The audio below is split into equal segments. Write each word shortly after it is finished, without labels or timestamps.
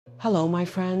Hello, my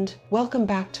friend. Welcome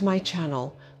back to my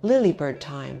channel, Lilybird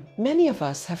Time. Many of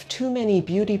us have too many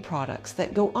beauty products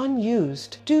that go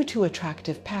unused due to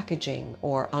attractive packaging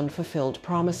or unfulfilled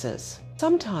promises.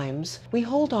 Sometimes we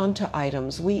hold on to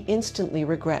items we instantly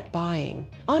regret buying,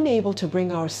 unable to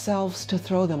bring ourselves to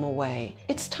throw them away.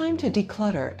 It's time to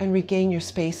declutter and regain your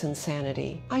space and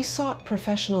sanity. I sought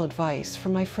professional advice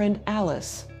from my friend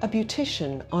Alice, a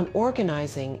beautician, on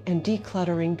organizing and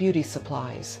decluttering beauty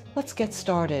supplies. Let's get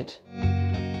started.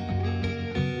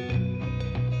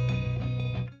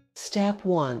 Step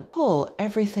 1. Pull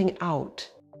everything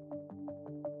out.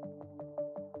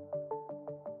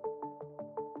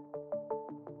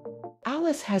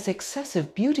 Alice has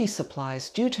excessive beauty supplies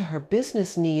due to her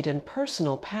business need and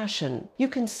personal passion. You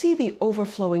can see the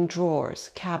overflowing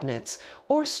drawers, cabinets,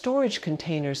 or storage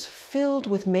containers filled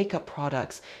with makeup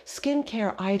products,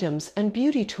 skincare items, and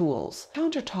beauty tools.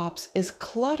 Countertops is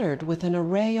cluttered with an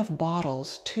array of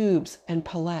bottles, tubes, and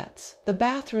palettes. The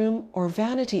bathroom or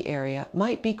vanity area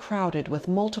might be crowded with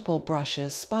multiple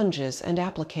brushes, sponges, and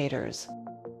applicators.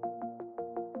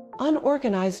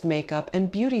 Unorganized makeup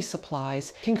and beauty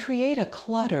supplies can create a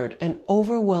cluttered and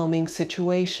overwhelming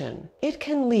situation. It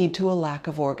can lead to a lack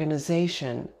of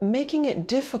organization, making it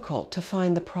difficult to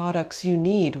find the products you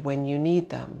need when you need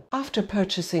them. After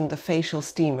purchasing the facial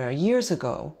steamer years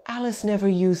ago, Alice never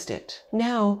used it.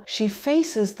 Now she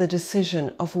faces the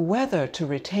decision of whether to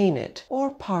retain it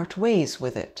or part ways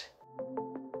with it.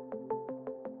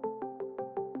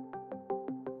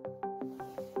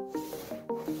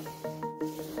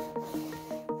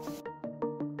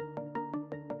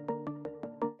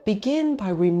 Begin by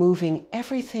removing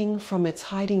everything from its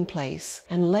hiding place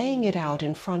and laying it out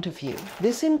in front of you.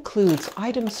 This includes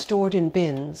items stored in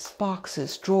bins,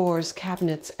 boxes, drawers,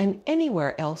 cabinets, and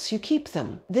anywhere else you keep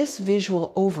them. This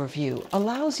visual overview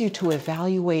allows you to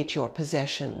evaluate your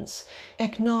possessions,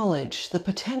 acknowledge the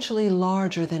potentially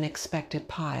larger than expected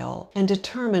pile, and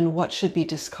determine what should be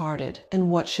discarded and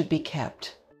what should be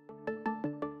kept.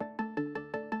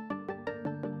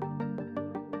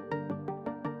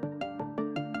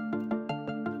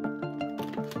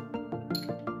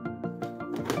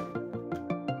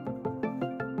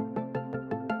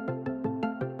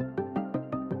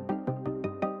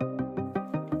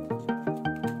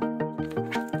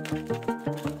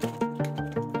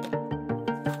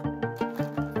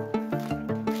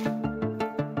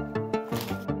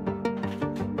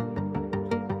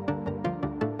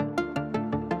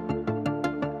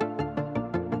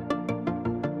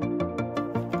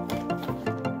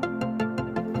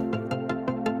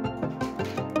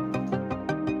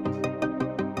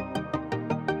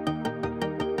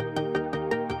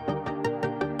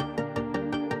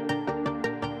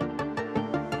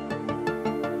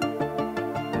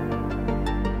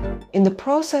 In the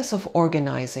process of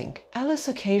organizing, Alice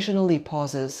occasionally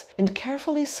pauses and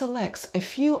carefully selects a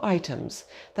few items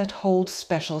that hold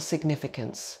special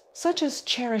significance, such as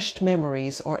cherished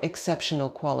memories or exceptional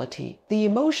quality. The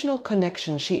emotional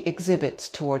connection she exhibits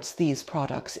towards these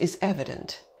products is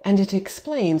evident, and it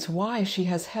explains why she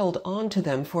has held on to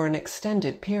them for an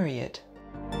extended period.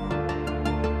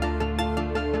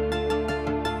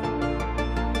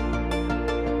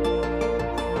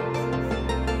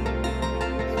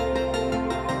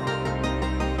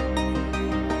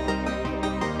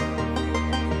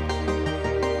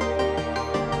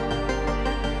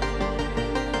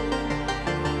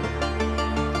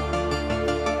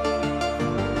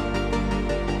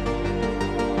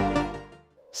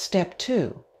 Step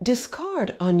 2.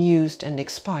 Discard unused and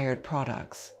expired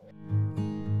products.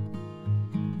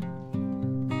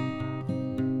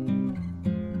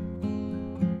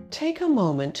 Take a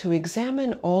moment to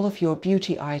examine all of your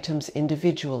beauty items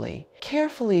individually,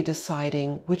 carefully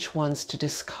deciding which ones to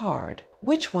discard,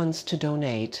 which ones to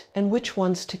donate, and which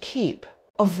ones to keep.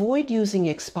 Avoid using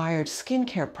expired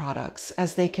skincare products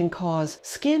as they can cause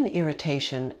skin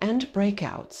irritation and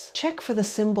breakouts. Check for the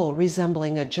symbol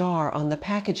resembling a jar on the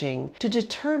packaging to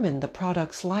determine the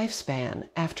product's lifespan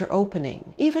after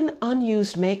opening. Even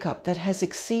unused makeup that has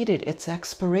exceeded its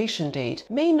expiration date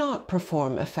may not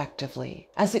perform effectively,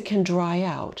 as it can dry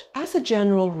out. As a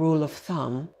general rule of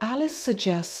thumb, Alice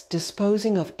suggests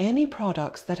disposing of any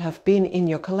products that have been in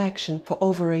your collection for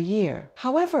over a year.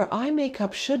 However, eye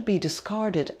makeup should be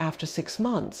discarded after 6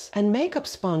 months, and makeup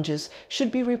sponges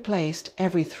should be replaced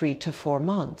every 3 to 4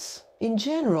 months. In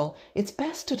general, it's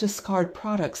best to discard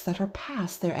products that are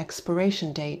past their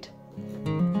expiration date.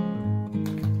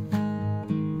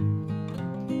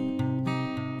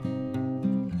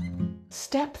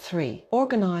 Step 3.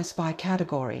 Organize by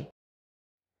category.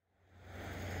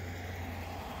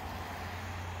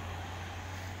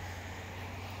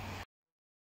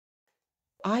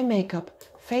 eye makeup,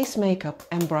 face makeup,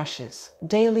 and brushes.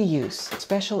 Daily use,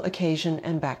 special occasion,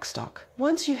 and backstock.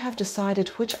 Once you have decided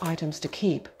which items to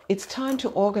keep, it's time to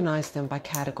organize them by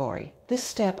category. This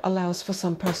step allows for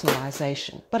some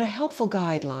personalization, but a helpful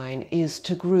guideline is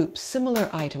to group similar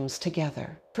items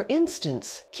together. For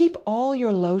instance, keep all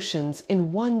your lotions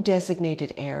in one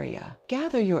designated area,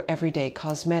 gather your everyday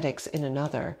cosmetics in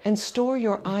another, and store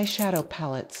your eyeshadow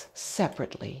palettes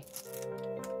separately.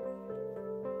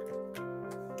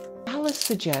 Alice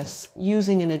suggests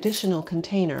using an additional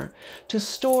container to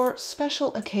store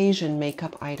special occasion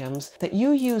makeup items that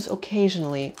you use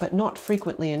occasionally but not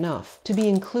frequently enough to be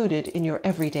included in your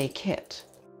everyday kit.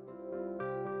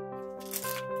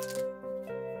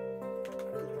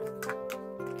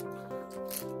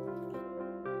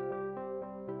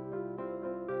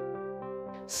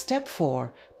 Step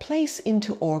 4. Place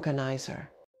into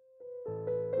organizer.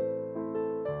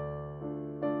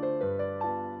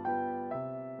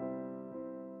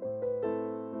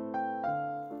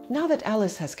 Now that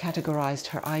Alice has categorized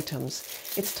her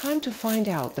items, it's time to find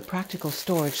out the practical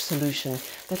storage solution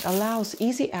that allows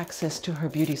easy access to her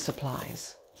beauty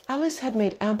supplies. Alice had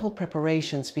made ample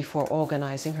preparations before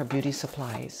organizing her beauty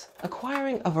supplies,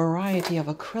 acquiring a variety of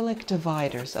acrylic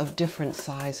dividers of different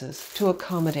sizes to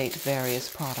accommodate various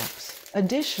products.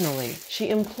 Additionally, she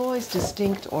employs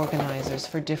distinct organizers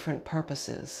for different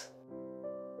purposes.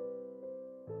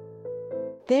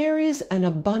 There is an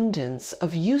abundance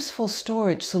of useful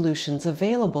storage solutions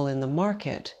available in the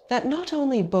market that not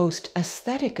only boast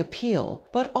aesthetic appeal,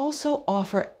 but also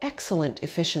offer excellent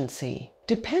efficiency.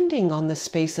 Depending on the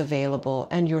space available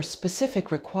and your specific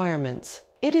requirements,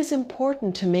 it is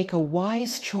important to make a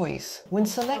wise choice when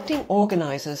selecting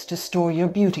organizers to store your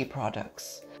beauty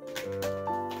products.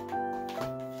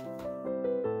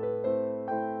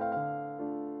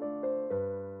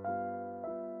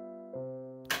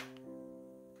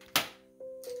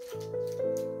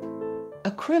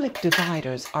 Acrylic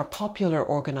dividers are a popular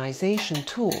organization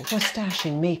tool for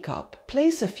stashing makeup.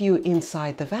 Place a few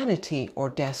inside the vanity or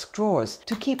desk drawers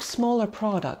to keep smaller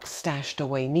products stashed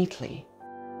away neatly.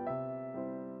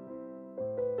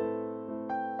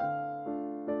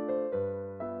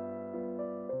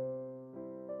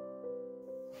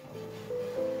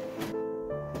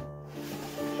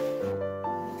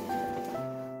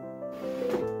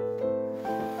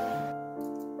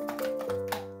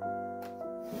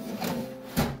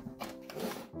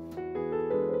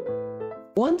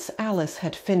 Once Alice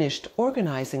had finished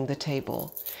organizing the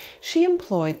table, she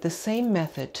employed the same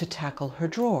method to tackle her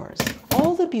drawers.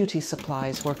 All the beauty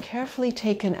supplies were carefully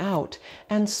taken out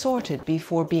and sorted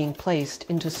before being placed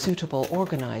into suitable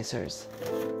organizers.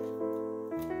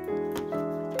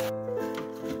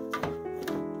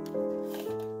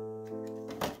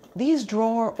 These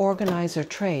drawer organizer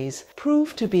trays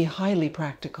proved to be highly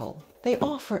practical. They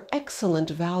offer excellent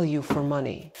value for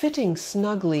money, fitting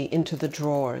snugly into the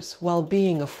drawers while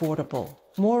being affordable.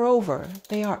 Moreover,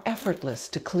 they are effortless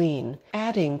to clean,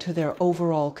 adding to their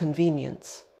overall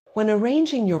convenience. When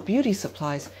arranging your beauty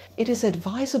supplies, it is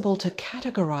advisable to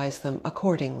categorize them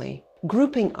accordingly.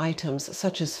 Grouping items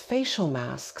such as facial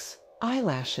masks,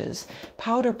 eyelashes,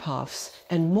 powder puffs,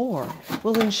 and more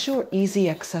will ensure easy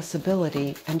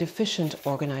accessibility and efficient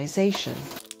organization.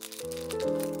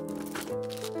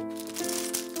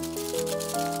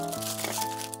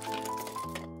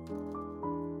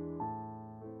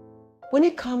 When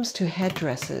it comes to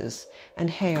headdresses and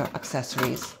hair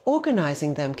accessories,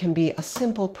 organizing them can be a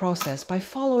simple process by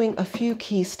following a few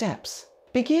key steps.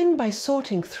 Begin by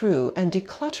sorting through and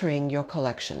decluttering your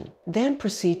collection. Then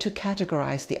proceed to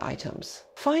categorize the items.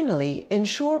 Finally,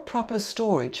 ensure proper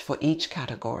storage for each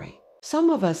category.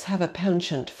 Some of us have a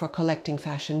penchant for collecting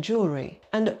fashion jewelry,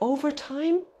 and over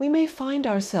time, we may find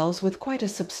ourselves with quite a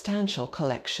substantial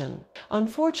collection.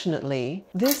 Unfortunately,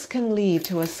 this can lead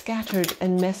to a scattered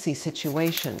and messy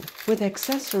situation, with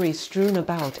accessories strewn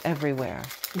about everywhere.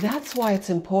 That's why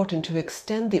it's important to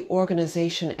extend the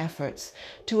organization efforts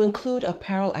to include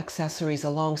apparel accessories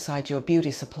alongside your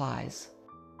beauty supplies.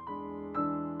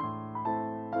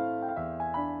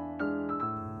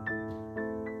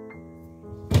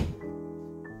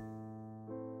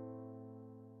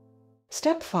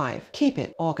 Step 5. Keep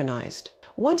it organized.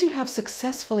 Once you have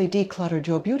successfully decluttered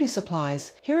your beauty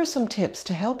supplies, here are some tips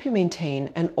to help you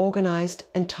maintain an organized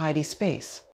and tidy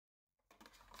space.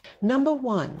 Number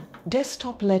 1.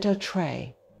 Desktop letter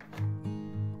tray.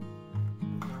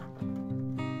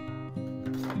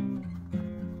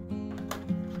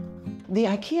 The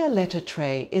IKEA letter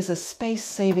tray is a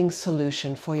space-saving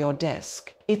solution for your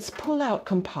desk. Its pull-out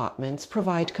compartments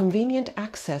provide convenient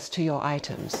access to your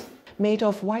items, Made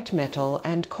of white metal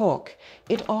and cork,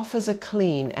 it offers a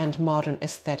clean and modern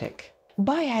aesthetic.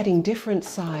 By adding different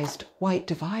sized white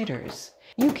dividers,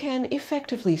 you can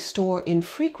effectively store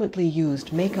infrequently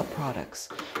used makeup products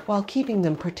while keeping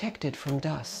them protected from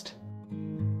dust.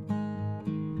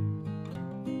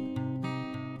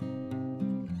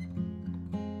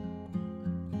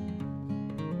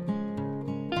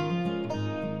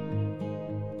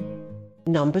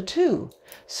 Number 2,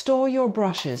 store your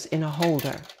brushes in a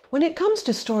holder. When it comes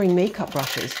to storing makeup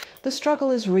brushes, the struggle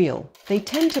is real. They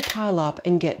tend to pile up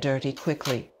and get dirty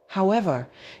quickly. However,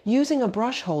 using a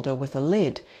brush holder with a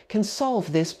lid can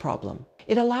solve this problem.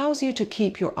 It allows you to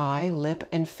keep your eye, lip,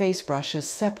 and face brushes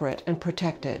separate and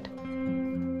protected.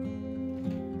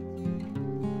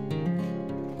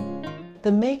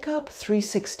 The Makeup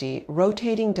 360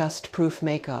 Rotating Dust-Proof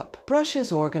Makeup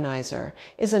Brushes Organizer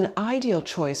is an ideal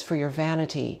choice for your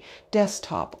vanity,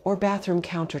 desktop, or bathroom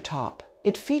countertop.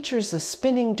 It features a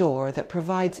spinning door that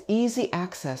provides easy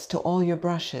access to all your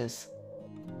brushes.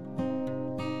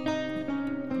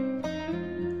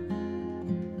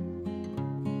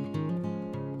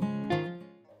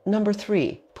 Number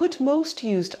 3, put most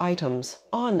used items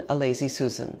on a Lazy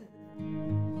Susan.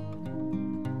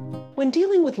 When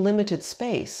dealing with limited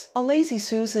space, a Lazy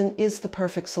Susan is the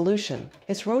perfect solution.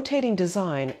 Its rotating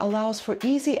design allows for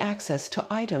easy access to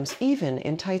items even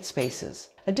in tight spaces.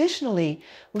 Additionally,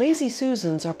 Lazy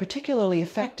Susans are particularly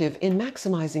effective in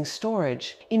maximizing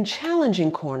storage in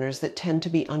challenging corners that tend to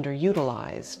be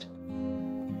underutilized.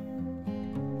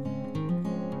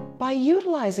 By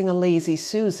utilizing a Lazy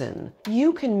Susan,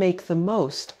 you can make the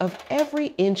most of every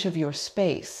inch of your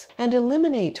space and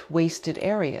eliminate wasted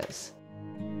areas.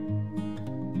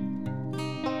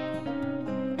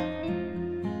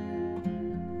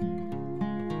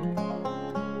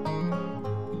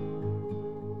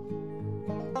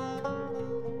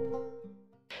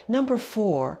 Number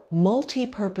 4,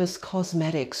 multi-purpose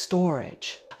cosmetic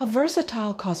storage. A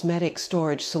versatile cosmetic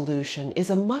storage solution is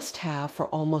a must-have for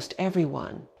almost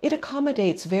everyone. It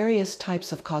accommodates various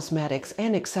types of cosmetics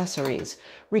and accessories,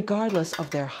 regardless of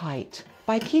their height.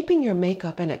 By keeping your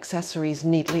makeup and accessories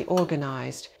neatly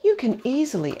organized, you can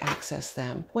easily access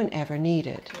them whenever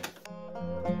needed.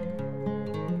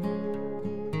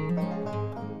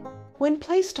 When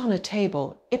placed on a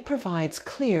table, it provides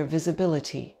clear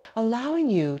visibility, allowing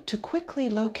you to quickly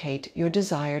locate your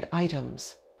desired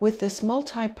items. With this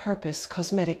multi-purpose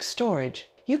cosmetic storage,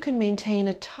 you can maintain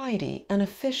a tidy and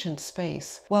efficient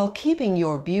space while keeping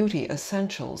your beauty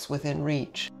essentials within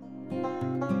reach.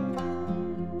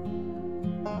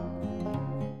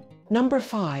 Number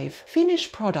 5, finish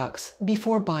products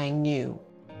before buying new.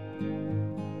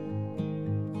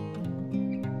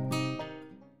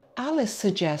 Alice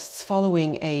suggests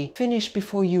following a finish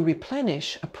before you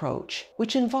replenish approach,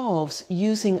 which involves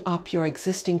using up your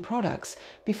existing products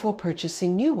before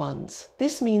purchasing new ones.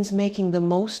 This means making the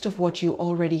most of what you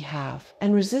already have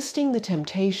and resisting the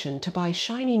temptation to buy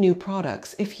shiny new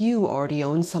products if you already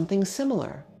own something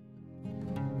similar.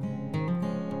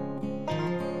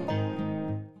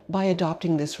 By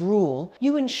adopting this rule,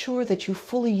 you ensure that you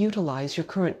fully utilize your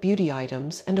current beauty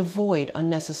items and avoid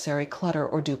unnecessary clutter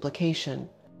or duplication.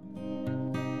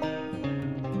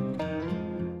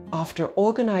 After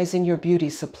organizing your beauty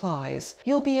supplies,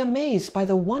 you'll be amazed by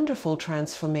the wonderful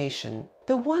transformation.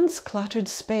 The once cluttered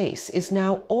space is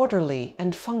now orderly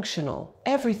and functional.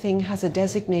 Everything has a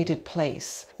designated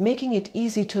place, making it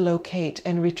easy to locate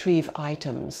and retrieve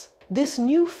items. This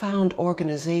newfound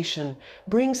organization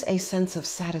brings a sense of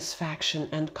satisfaction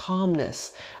and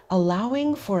calmness,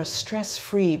 allowing for a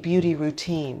stress-free beauty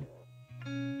routine.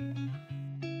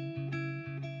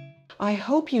 I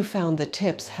hope you found the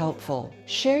tips helpful.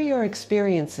 Share your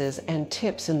experiences and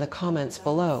tips in the comments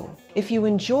below. If you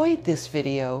enjoyed this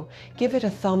video, give it a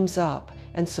thumbs up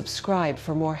and subscribe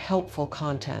for more helpful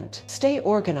content. Stay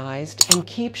organized and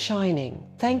keep shining.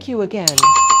 Thank you again,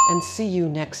 and see you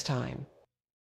next time.